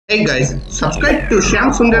Hey guys, subscribe to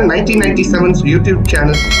Shyam Sundar 1997's YouTube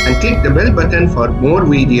channel and click the bell button for more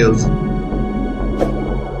videos.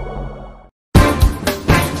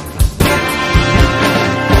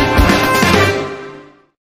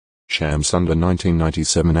 Shyam Sundar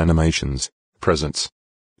 1997 Animations presents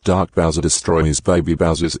Dark Bowser destroys Baby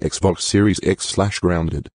Bowser's Xbox Series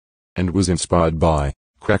X/Grounded, and was inspired by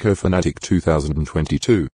Cracker Fanatic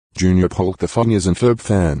 2022, Junior Polk the Funnies and Ferb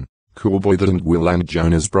fan, Cool Boy That and Will and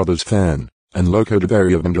Jonas Brothers fan, and Loco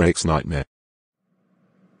DeBerry of Drake's Nightmare.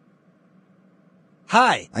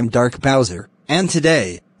 Hi, I'm Dark Bowser, and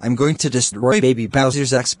today, I'm going to destroy Baby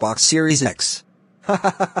Bowser's Xbox Series X.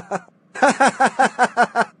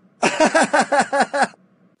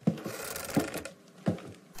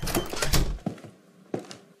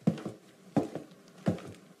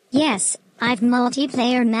 Yes, I've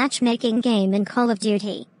multiplayer matchmaking game in Call of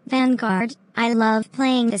Duty, Vanguard. I love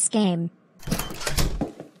playing this game.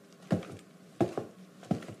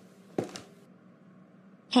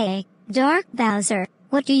 Hey, Dark Bowser,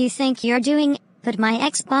 what do you think you're doing? Put my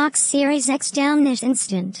Xbox Series X down this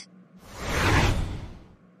instant.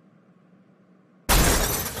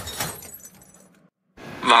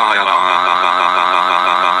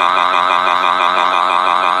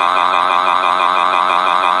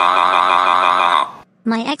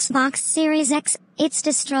 My Xbox Series X, it's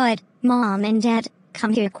destroyed. Mom and Dad,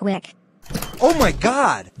 come here quick. Oh my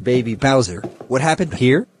god! Baby Bowser, what happened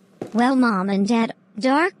here? Well, Mom and Dad,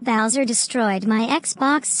 Dark Bowser destroyed my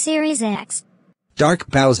Xbox Series X. Dark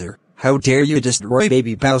Bowser, how dare you destroy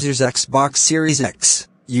Baby Bowser's Xbox Series X?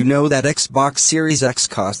 You know that Xbox Series X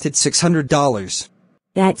costed $600.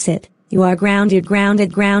 That's it. You are grounded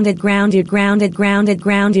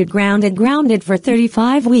for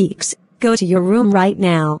 35 weeks. Go to your room right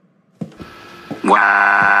now.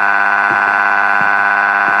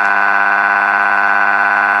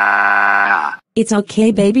 It's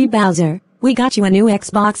okay, Baby Bowser. We got you a new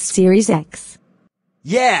Xbox Series X.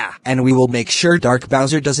 Yeah! And we will make sure Dark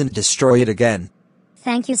Bowser doesn't destroy it again.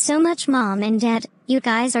 Thank you so much, Mom and Dad. You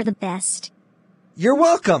guys are the best. You're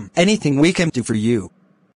welcome! Anything we can do for you.